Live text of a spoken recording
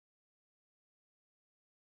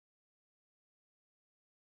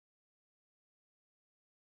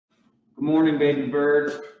Good morning, baby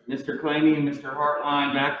birds. Mr. Claney and Mr.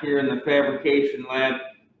 Hartline back here in the fabrication lab.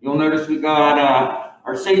 You'll notice we got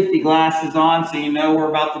our safety glasses on, so you know we're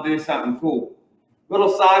about to do something cool. Little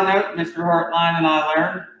side note, Mr. Hartline and I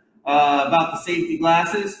learned about the safety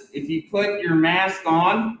glasses. If you put your mask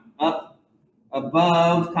on up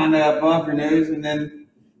above, kind of above your nose, and then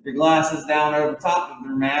your glasses down over top of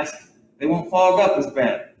your mask, they won't fog up as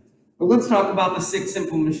bad. But let's talk about the 6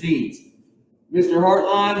 simple machines. Mr.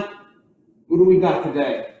 Hartline, what do we got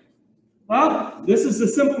today? Well, this is a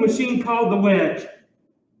simple machine called the wedge.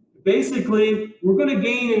 Basically, we're going to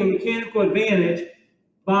gain a mechanical advantage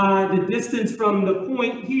by the distance from the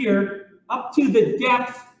point here up to the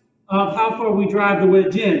depth of how far we drive the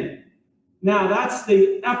wedge in. Now, that's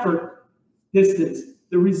the effort distance.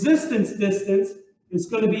 The resistance distance is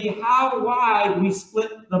going to be how wide we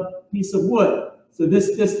split the piece of wood. So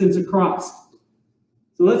this distance across.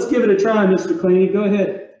 So let's give it a try, Mr. Claney. Go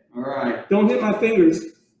ahead. All right. Don't hit my fingers.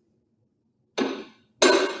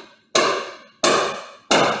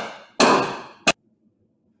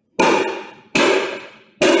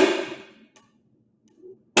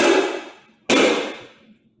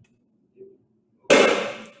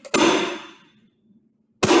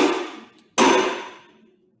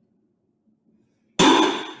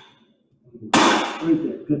 Right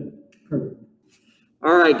there. Good. Perfect.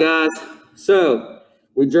 All right, guys. So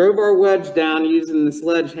we drove our wedge down using the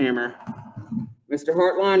sledgehammer. Mr.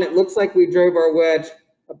 Hartline, it looks like we drove our wedge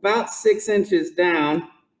about 6 inches down.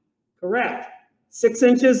 Correct. 6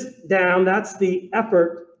 inches down, that's the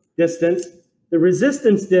effort distance. The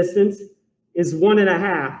resistance distance is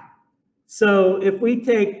 1.5. So if we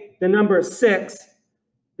take the number 6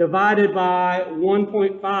 divided by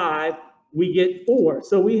 1.5, we get 4.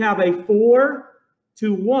 So we have a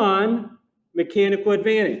 4-to-1 mechanical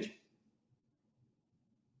advantage.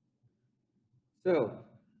 So,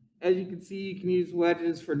 as you can see, you can use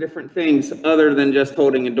wedges for different things other than just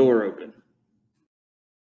holding a door open.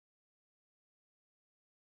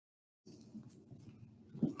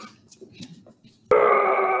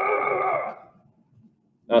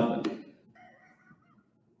 Nothing.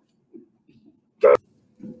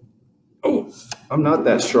 Oh, I'm not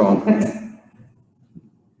that strong.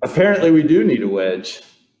 Apparently, we do need a wedge.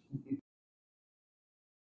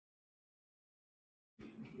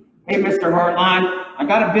 Hey, Mr. Hartline, I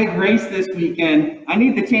got a big race this weekend. I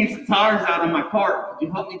need to change the tires out on my cart. Could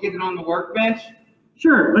you help me get it on the workbench?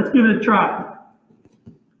 Sure, let's give it a try.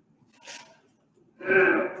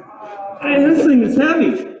 Hey, this thing is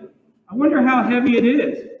heavy. I wonder how heavy it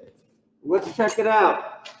is. Let's check it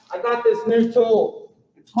out. I got this new tool.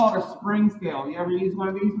 It's called a spring scale. You ever used one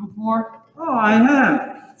of these before? Oh, I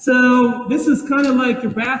have. So this is kind of like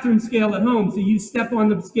your bathroom scale at home. So you step on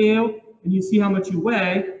the scale and you see how much you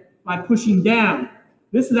weigh by pushing down.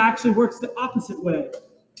 This actually works the opposite way.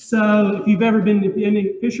 So if you've ever been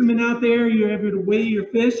any fishermen out there, you're able to weigh your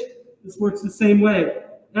fish, this works the same way.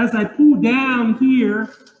 As I pull down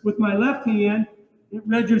here with my left hand, it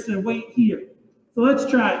registers a weight here. So let's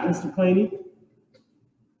try it, Mr. Claney.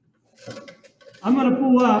 I'm going to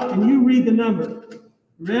pull up and you read the number.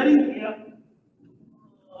 Ready? Yep.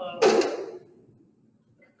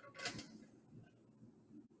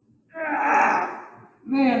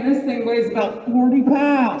 Man, this thing weighs about 40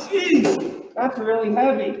 pounds. Jeez, that's really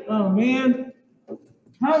heavy. Oh, man.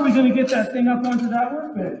 How are we going to get that thing up onto that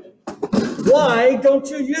workbench? Why don't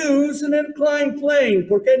you use an inclined plane?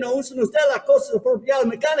 ¿Por qué no usan usted las cosas de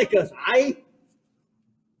propiedades mecánicas? Ay.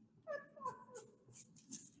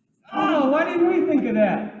 Oh, why didn't we think of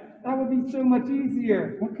that? That would be so much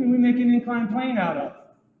easier. What can we make an inclined plane out of?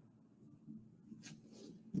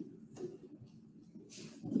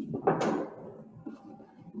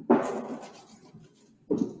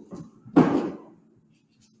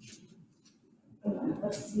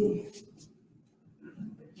 Let's see.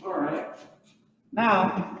 All right.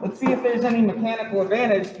 Now, let's see if there's any mechanical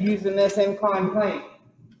advantage using this inclined plane.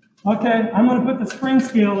 Okay, I'm going to put the spring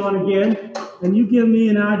scale on again, and you give me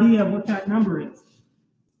an idea of what that number is.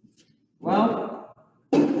 Well,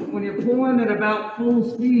 when you're pulling at about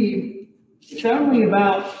full speed, it's only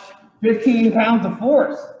about 15 pounds of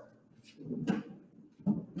force.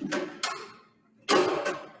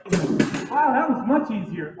 Wow, that was much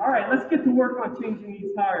easier. All right, let's get to work on changing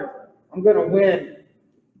these tires. I'm going to win.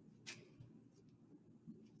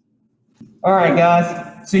 All right,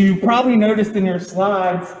 guys. So you probably noticed in your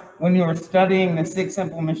slides when you were studying the 6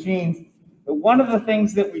 simple machines, that one of the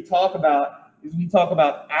things that we talk about is we talk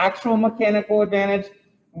about actual mechanical advantage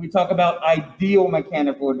and we talk about ideal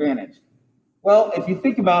mechanical advantage. Well, if you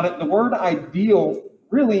think about it, the word ideal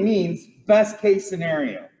really means best case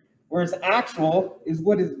scenario. whereas actual is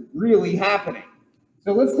what is really happening.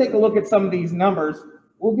 So let's take a look at some of these numbers.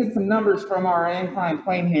 We'll get some numbers from our inclined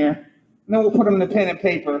plane here, and then we'll put them in the pen and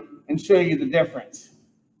paper and show you the difference.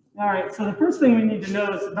 All right, so the first thing we need to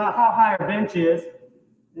know is about how high our bench is.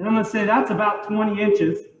 And I'm going to say that's about 20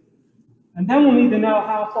 inches. And then we'll need to know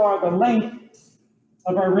how far the length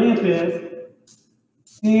of our ramp is.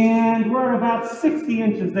 And we're at about 60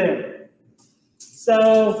 inches there.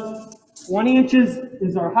 So 20 inches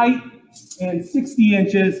is our height, and 60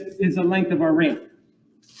 inches is the length of our ramp.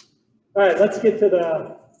 All right, let's get to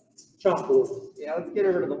the chalkboard. Yeah, let's get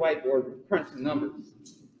over to the whiteboard and crunch some numbers.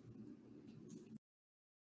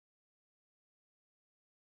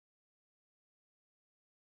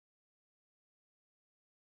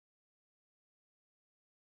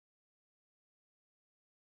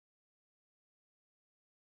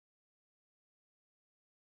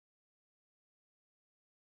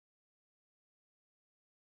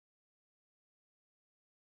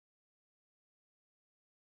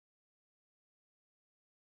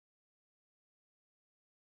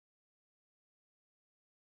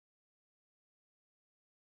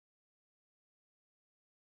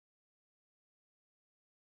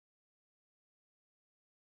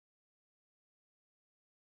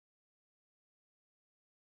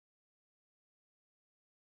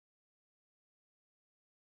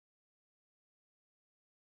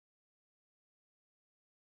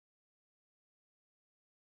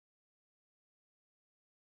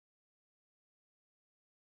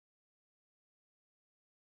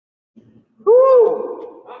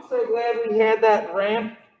 Whew! I'm so glad we had that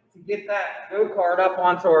ramp to get that go-kart up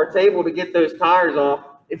onto our table to get those tires off.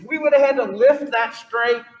 If we would have had to lift that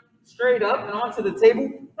straight up and onto the table,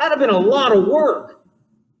 that'd have been a lot of work.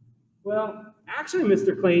 Well, actually,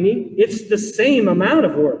 Mr. Claney, it's the same amount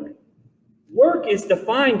of work. Work is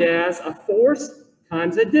defined as a force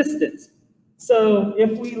times a distance. So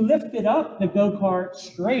if we lifted up the go-kart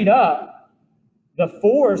straight up, the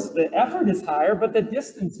force, the effort is higher, but the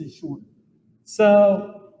distance is shorter.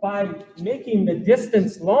 So by making the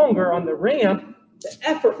distance longer on the ramp, the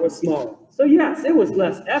effort was smaller. So yes, it was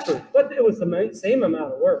less effort, but it was the same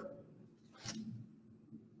amount of work.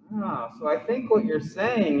 Ah, so I think what you're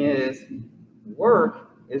saying is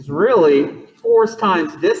work is really force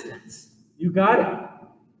times distance. You got it.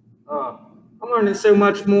 I'm learning so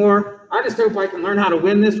much more. I just hope I can learn how to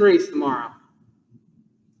win this race tomorrow.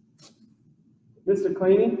 Mr.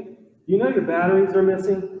 Claney, do you know your batteries are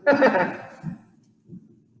missing?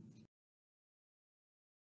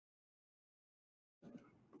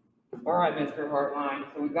 All right, Mr. Hartline,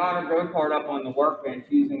 so we got our go-kart up on the workbench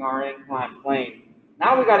using our inclined plane.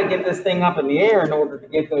 Now we got to get this thing up in the air in order to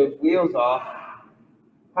get those wheels off.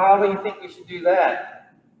 How do you think we should do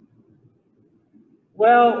that?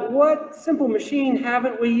 Well, what simple machine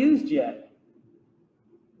haven't we used yet?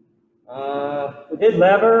 We did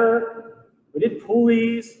lever, we did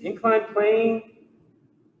pulleys, inclined plane,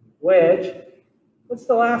 wedge. What's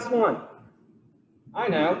the last one? I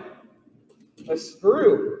know, a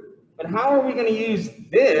screw. But how are we going to use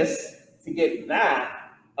this to get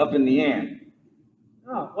that up in the air?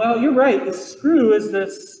 Oh, well, you're right. The screw is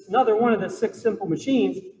another one of the 6 simple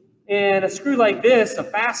machines. And a screw like this, a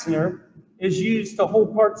fastener, is used to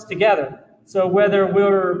hold parts together. So whether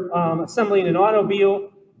we're assembling an automobile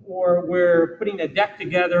or we're putting a deck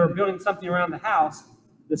together or building something around the house,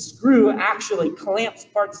 the screw actually clamps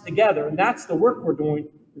parts together. And that's the work we're doing,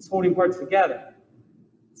 is holding parts together.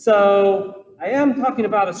 So I am talking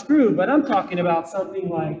about a screw, but I'm talking about something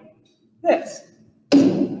like this.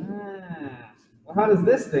 Well, how does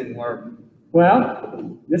this thing work?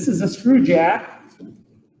 Well, this is a screw jack,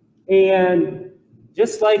 and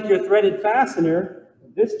just like your threaded fastener,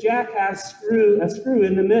 this jack has a screw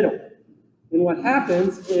in the middle. And what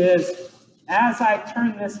happens is, as I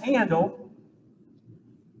turn this handle,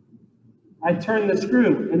 I turn the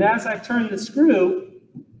screw. And as I turn the screw,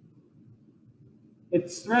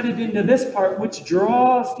 it's threaded into this part, which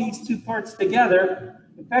draws these 2 parts together,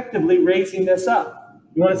 effectively raising this up.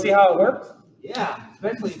 You want to see how it works? Yeah,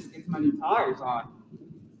 especially if it's my new tires on.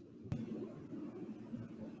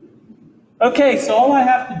 Okay, so all I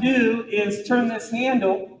have to do is turn this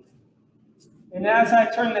handle, and as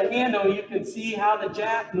I turn the handle, you can see how the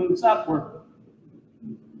jack moves upward.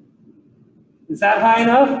 Is that high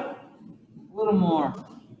enough? A little more.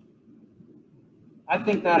 I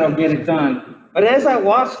think that'll get it done. But as I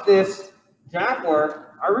watch this jack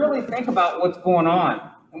work, I really think about what's going on.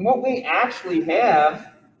 And what we actually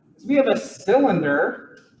have is we have a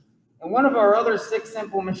cylinder and one of our other 6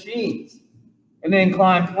 simple machines, an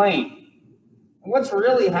inclined plane. And what's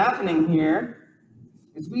really happening here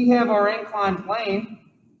is we have our inclined plane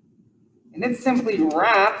and it simply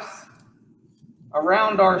wraps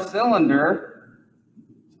around our cylinder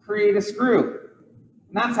to create a screw.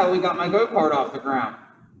 And that's how we got my go-kart off the ground.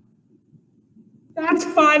 That's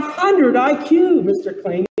 500 IQ, Mr.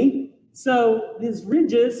 Claney. So these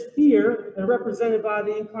ridges here, that are represented by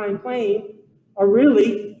the inclined plane, are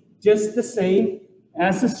really just the same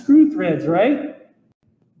as the screw threads, right?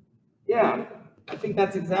 Yeah, I think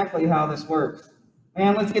that's exactly how this works.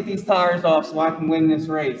 Man, let's get these tires off so I can win this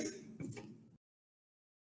race.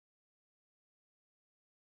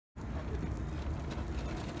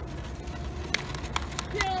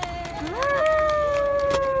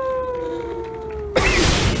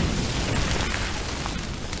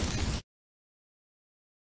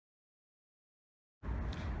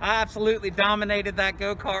 I absolutely dominated that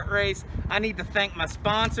go-kart race. I need to thank my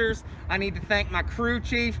sponsors. I need to thank my crew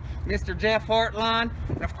chief, Mr. Jeff Hartline.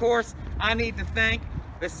 And of course, I need to thank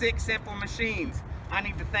the 6 simple machines. I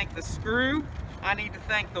need to thank the screw, I need to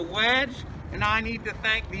thank the wedge, and I need to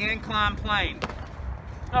thank the inclined plane.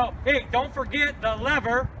 Oh, hey, don't forget the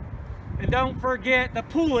lever, and don't forget the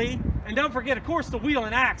pulley, and don't forget, of course, the wheel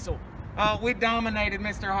and axle. Oh, we dominated,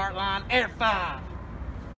 Mr. Hartline. Air 5.